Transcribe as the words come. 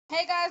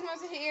Hey guys,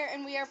 Marissa here,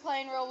 and we are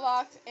playing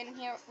Roblox, and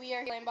here we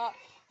are playing bot.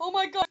 Oh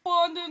my god, I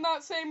spawned in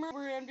that same room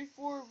we were in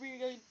before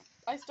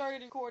I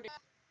started recording.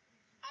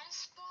 I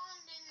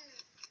spawned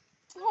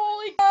in...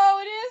 Holy cow,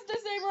 it is the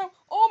same room!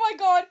 Oh my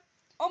god!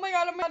 Oh my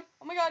god, oh my god,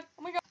 oh my god,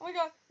 oh my god, oh my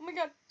god, oh my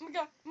god, oh my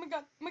god, oh my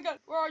god, oh my god,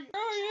 where are you?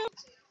 Where are you?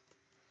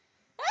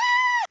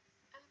 Ah!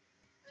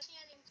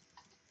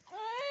 I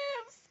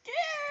am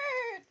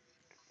scared!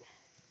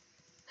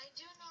 I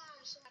do know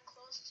I'm so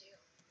close to you.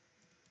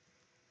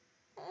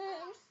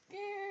 I'm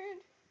scared.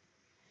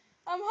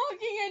 I'm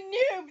hugging a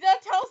noob,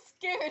 that's how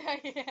scared I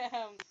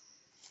am.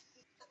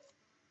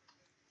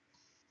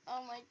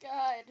 Oh my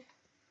god.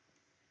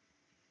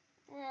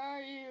 Where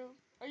are you?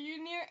 Are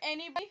you near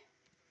anybody?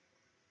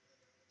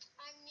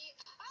 I'm near.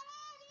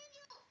 Ah,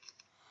 Angel!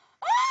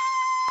 Ah!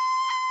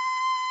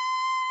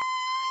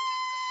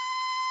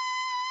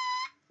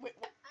 Wait,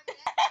 what? I'm dead.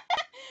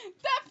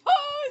 That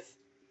pose!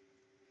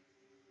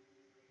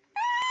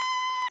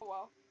 Ah!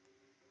 Wow.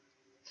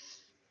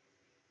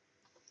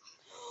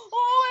 Oh,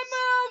 I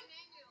moved!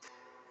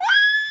 Ah!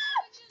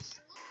 I was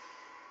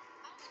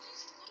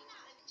just looking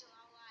at Angel.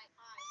 I was like,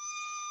 hi.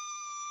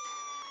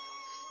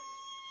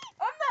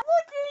 I'm not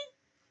looking!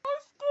 I'm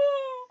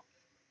scared!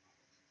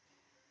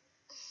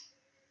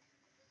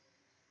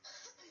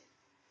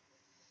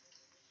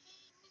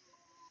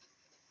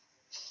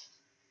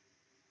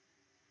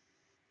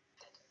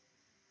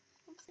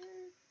 I'm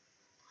scared.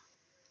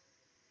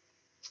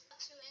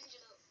 To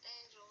Angel.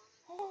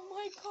 Oh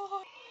my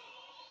god.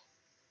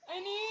 I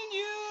need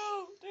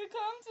you to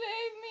come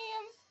save me.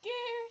 I'm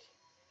scared.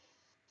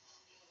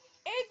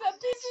 It's a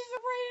pieces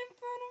of right in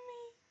front of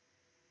me.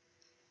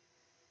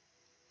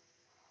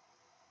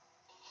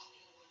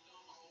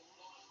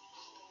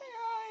 Where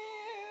are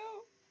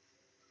you?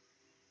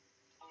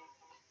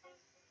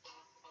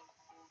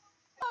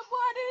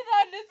 Why did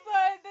I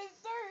decide to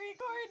start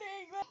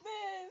recording like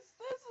this?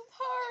 This is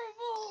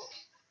horrible.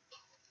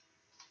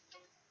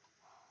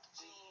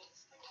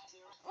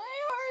 My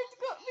heart's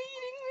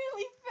beating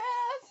really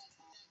fast.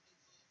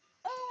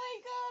 Oh my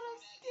god,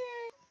 I'm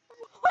scared.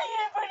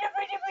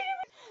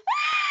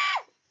 Ah!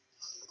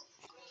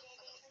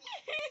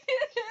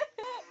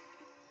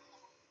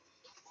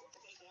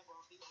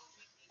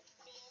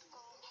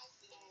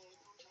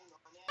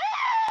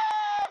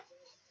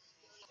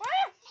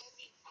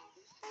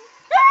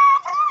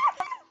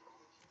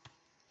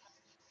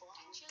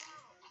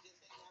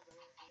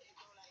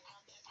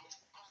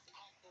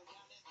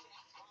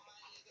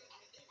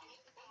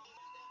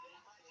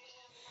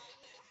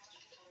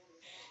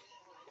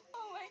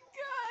 Oh my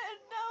god,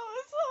 that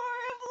was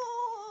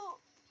horrible.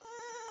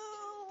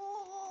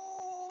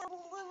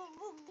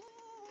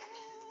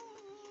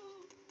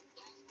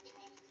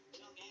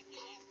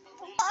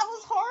 That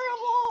was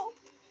horrible.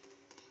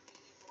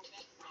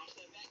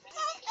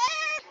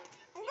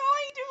 I'm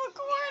going to a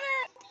corner.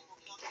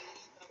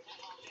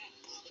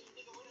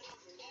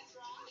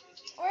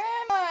 Where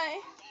am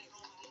I?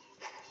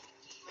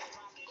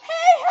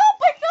 Hey, help!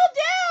 I fell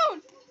down!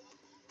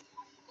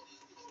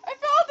 I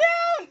fell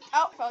down!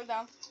 Oh, fell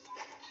down.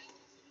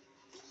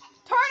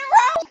 Turn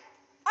around!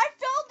 I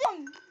fell down!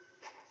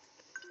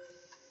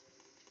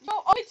 Go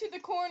all the way to the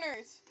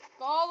corners.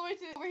 Go all the way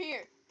to over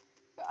here.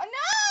 No!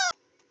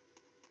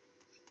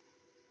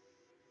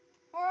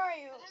 Where are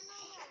you?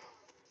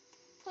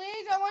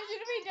 Please, I want you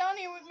to be down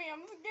here with me.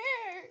 I'm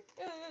scared.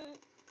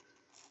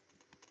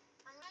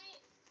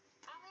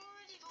 I'm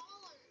already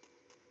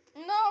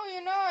falling. No,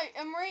 you're not.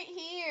 I'm right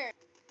here.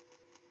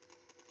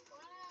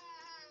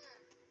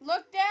 Where?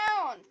 Look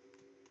down.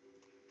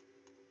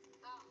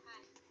 Oh,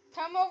 hi.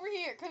 Come over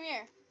here. Come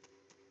here.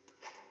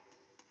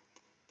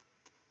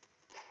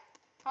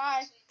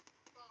 Hi.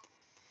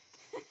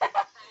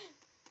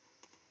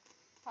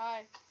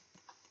 Hi.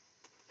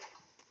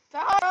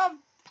 Stop!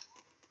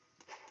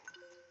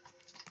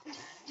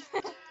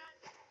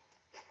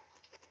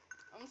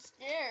 I'm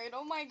scared.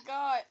 Oh my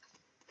god.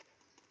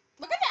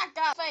 Look at that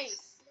guy's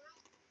face.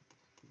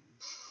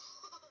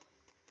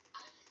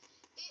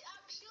 It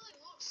actually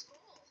looks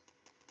cool.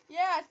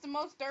 Yeah, it's the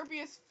most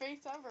derpiest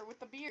face ever with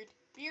the beard.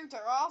 Beards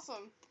are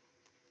awesome.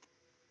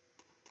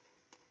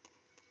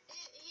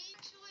 He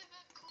actually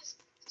the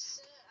coolest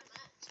sir I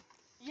met.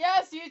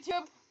 Yes,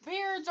 YouTube,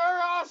 beards are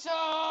awesome!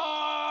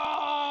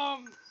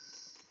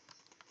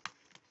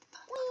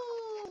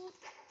 Woo!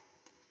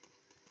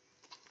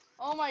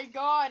 Oh my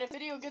god, if the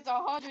video gets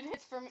 100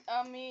 hits from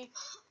me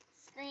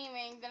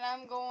screaming, then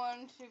I'm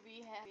going to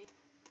be happy.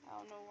 I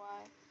don't know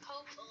why.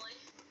 Hopefully.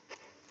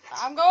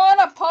 I'm going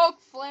to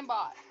poke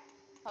Flimbot.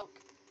 Poke.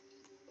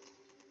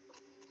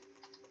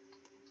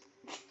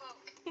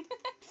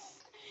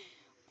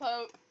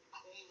 Poke.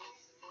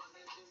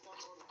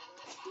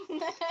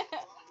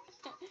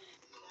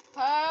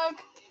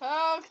 Poke.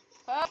 Poke.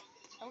 Poke.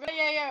 I'm gonna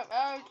get you.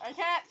 Oh, I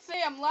can't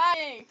see. I'm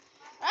lagging.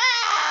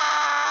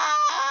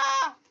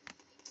 Ah!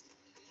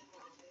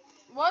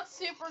 What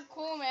super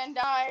cool man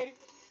died?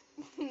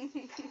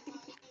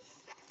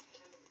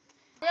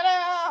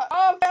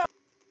 Oh, no.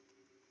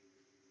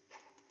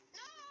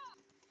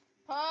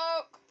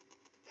 Poke.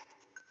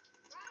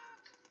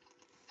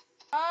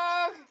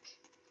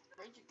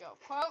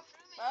 Poke,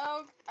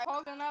 poke. I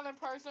poked another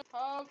person.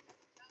 Poke,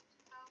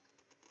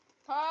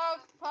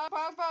 poke, poke,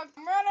 poke, poke.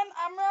 I'm running,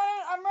 I'm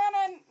running, I'm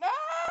running.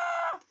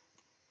 Ah!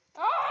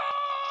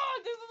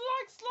 Ah! This is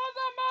like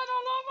Slender Man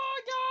all over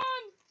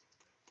again.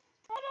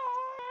 What the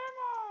hell am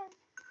I?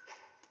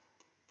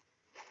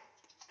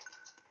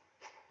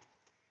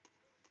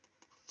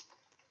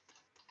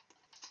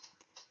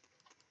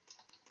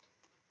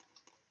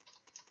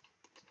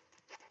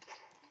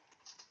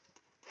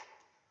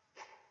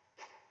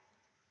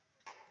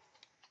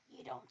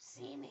 You don't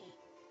see me,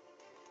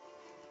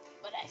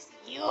 but I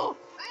see you.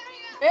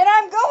 And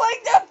I'm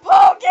going to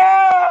poke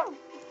you!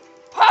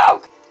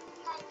 Poke!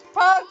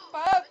 Poke!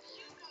 Poke!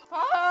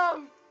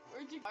 Poke!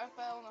 Where'd you go? I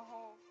fell in a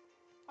hole.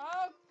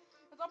 Poke!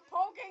 It's a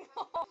poking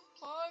hole!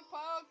 Poke!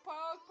 Poke!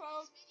 Poke!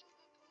 Poke!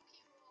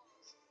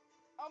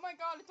 Oh my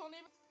god, it's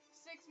only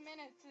 6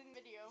 minutes in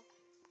video.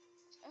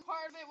 And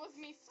part of it was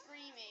me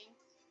screaming.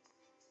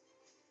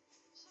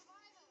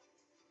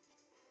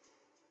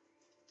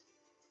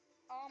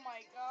 Oh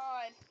my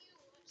god.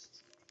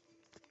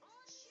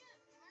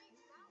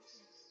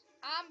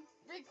 I'm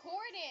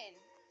recording.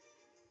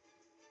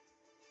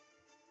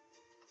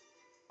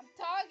 I'm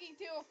talking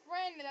to a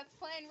friend that's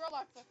playing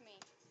Roblox with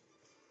me.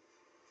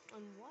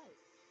 On what?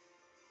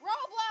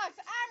 Roblox!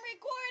 I'm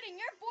recording!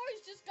 Your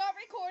voice just got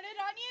recorded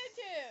on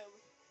YouTube!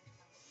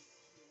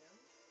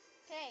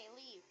 Okay,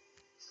 leave.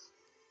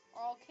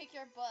 Or I'll kick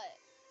your butt.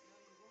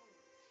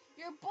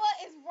 Your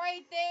butt is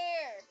right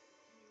there!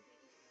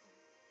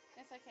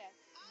 Yes, I can.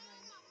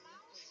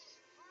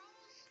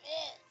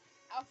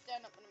 I'll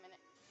stand up in a minute.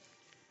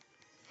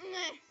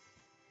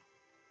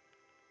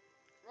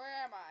 Where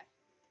am I?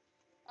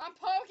 I'm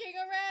poking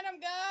a random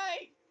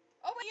guy!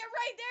 Oh wait, you're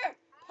right there!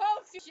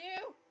 Pokes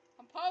you!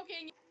 I'm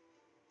poking you!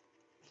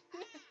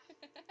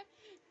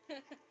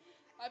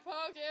 I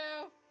poked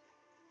you!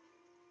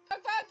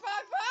 Poke, poke,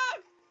 poke,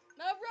 poke!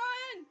 No,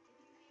 run!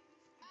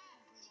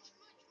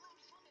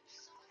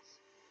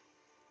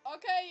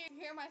 Okay, you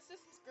hear my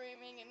sister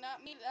screaming and not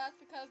me. That's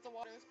because the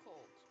water is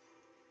cold.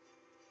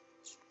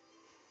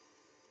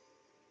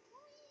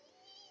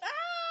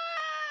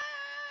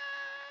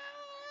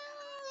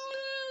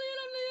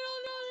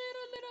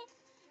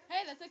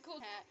 Hey, that's a cool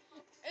hat.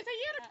 It's a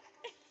unicorn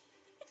hat.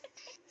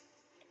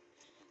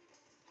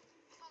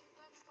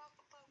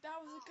 That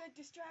was a good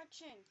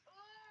distraction.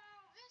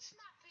 Oh, this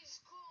map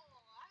is cool.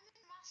 I'm in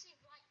massive,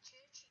 like,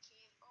 churchy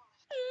cave.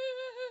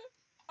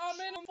 Oh, I'm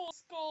in full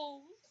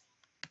skulls.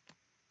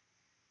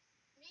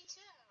 me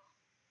too.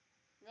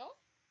 Really?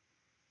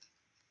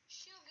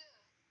 Sugar.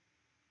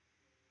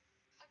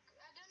 I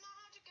don't know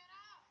how to get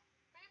out.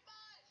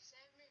 Everybody,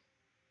 save me.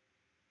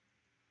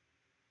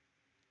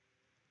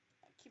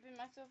 Keeping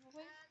myself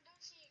away. Don't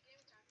see you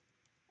game time.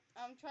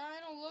 I'm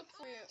trying to look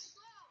for you.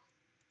 Slow.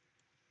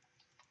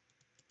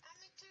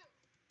 Me too.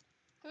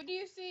 Who do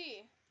you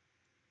see?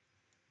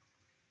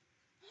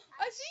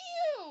 I see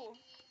you!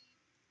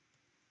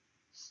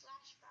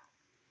 Slashback.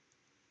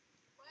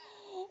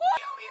 Where?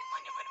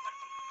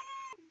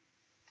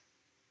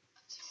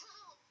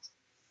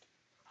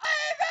 I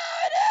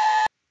got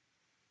it!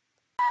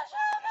 I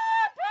shall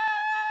not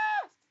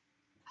pass!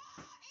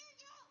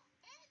 Angel!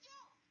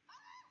 Angel!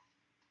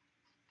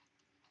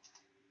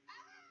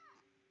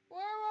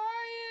 Where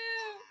are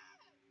you?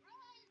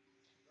 Run!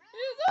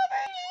 He's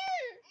over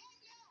here!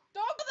 Angel!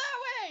 Don't go that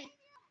way!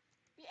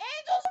 The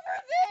angel's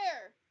over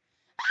there!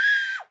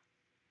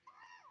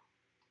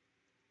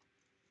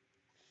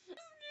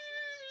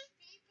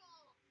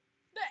 People!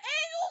 The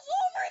angel's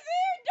over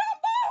there,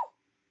 Dumbo!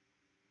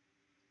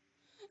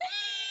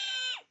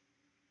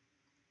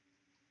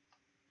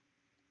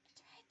 It's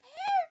right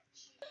there!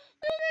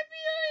 Look right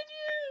behind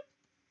you!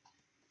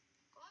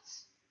 What?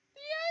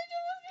 The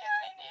angel is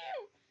behind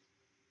you!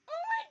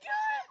 Oh my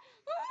god!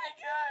 Oh my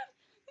god!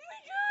 Oh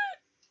my god!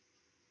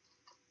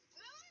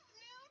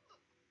 Noob!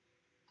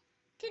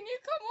 Can you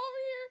come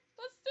over here?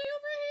 Let's stay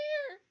over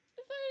here!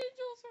 The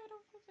angel's right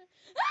over there.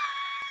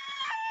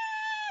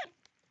 What?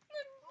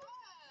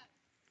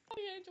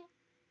 The angel.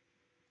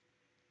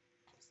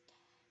 I'm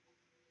scared.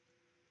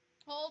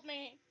 Hold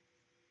me.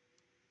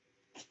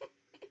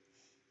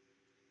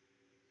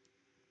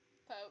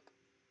 Poke.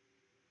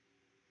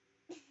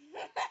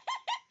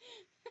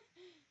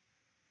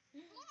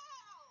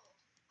 Wow!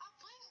 I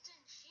blinked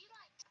and she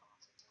like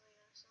teleported to me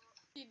or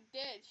something. She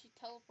did. She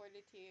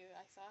teleported to you.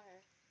 I saw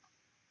her.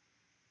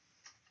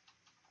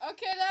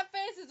 Okay, that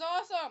face is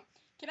awesome.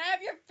 Can I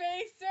have your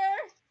face,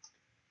 sir?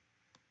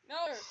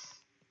 No.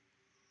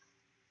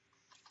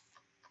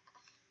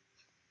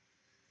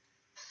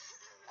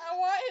 I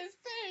want his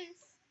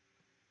face.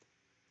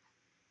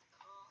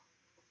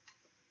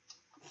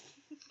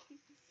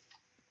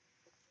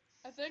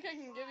 I think I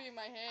can give you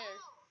my hair.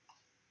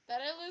 Did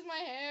I lose my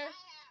hair?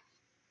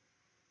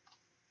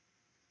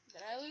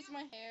 Did I lose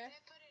my hair? Did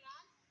I put it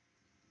on?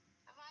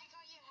 Have I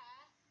got your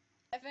hair?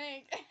 I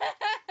think.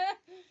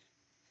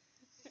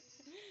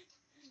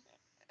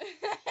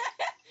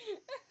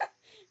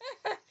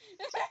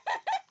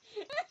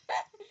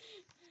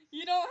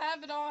 You don't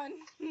have it on.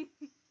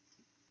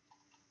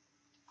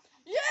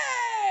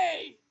 Yeah!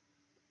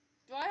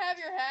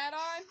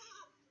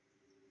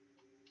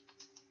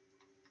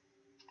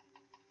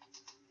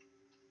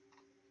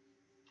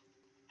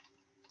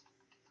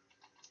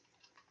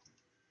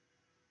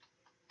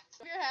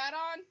 Your hat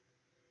on?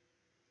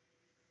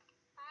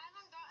 I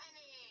haven't got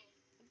any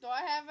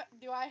hair.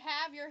 Do I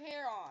have your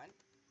hair on?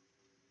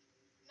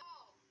 No.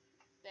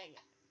 Dang it.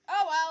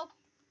 Oh well.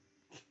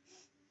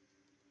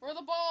 We're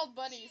the bald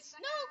buddies.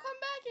 No, come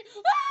back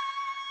here. Ah!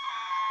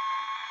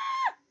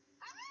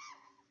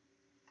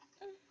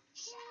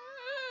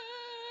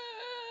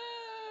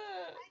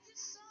 I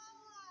just saw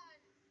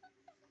one.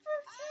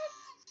 Protect,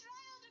 It's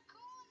right on the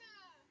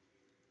corner.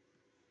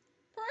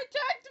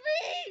 protect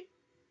me!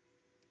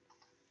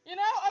 You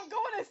know, I'm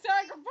going to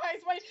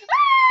sacrifice my. Ah!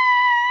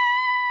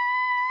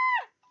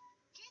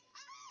 Get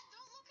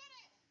don't look at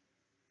it.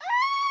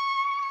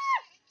 Ah!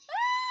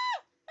 Ah!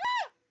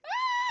 Ah!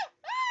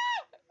 Ah!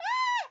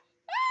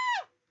 Ah!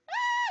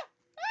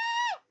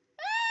 Ah!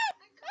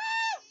 I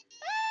can't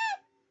see.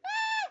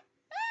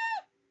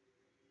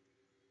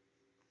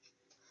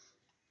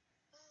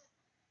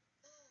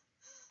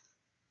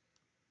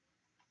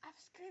 I'm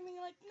screaming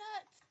like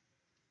nuts.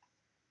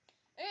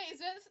 Hey,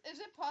 is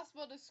it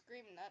possible to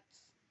scream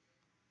nuts?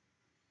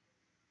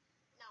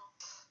 No.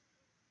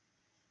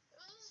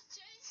 Who's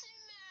chasing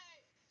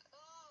me?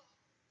 Oh.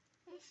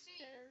 I'm Let's see.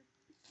 scared.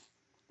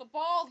 The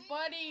bald Okay,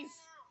 buddies.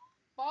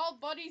 now. Bald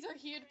buddies are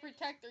here to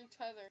protect each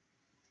other.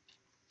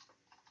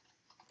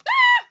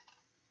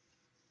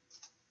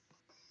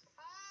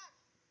 Ah.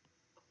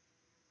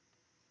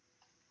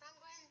 I'm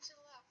going to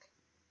look.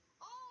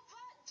 Oh,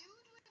 that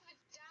dude with a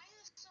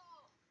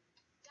dinosaur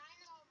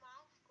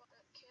mouth got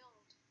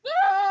killed.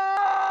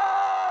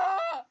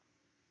 Ah!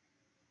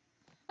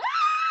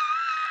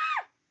 Ah!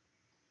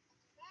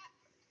 That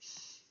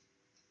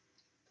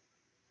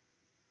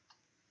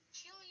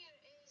Chillier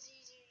is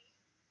easy.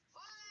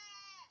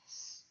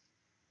 Yes!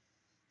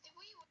 Did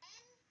we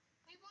win?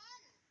 We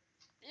won!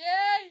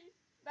 Yay!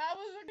 That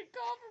was a good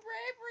call for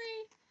bravery.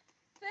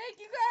 Thank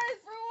you guys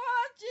for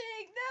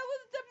watching. That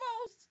was the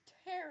most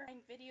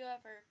terrifying video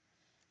ever.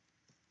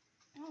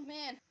 Oh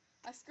man,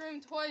 I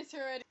screamed twice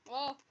already.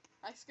 Well,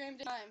 I screamed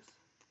times,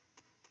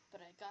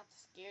 but I got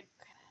scared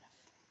crap out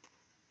of.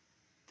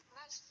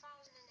 That's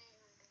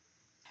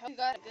 1,800. Hope you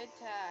got a good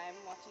time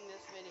watching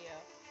this video.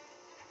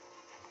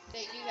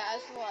 Thank you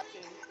guys for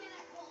watching.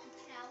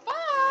 Bye!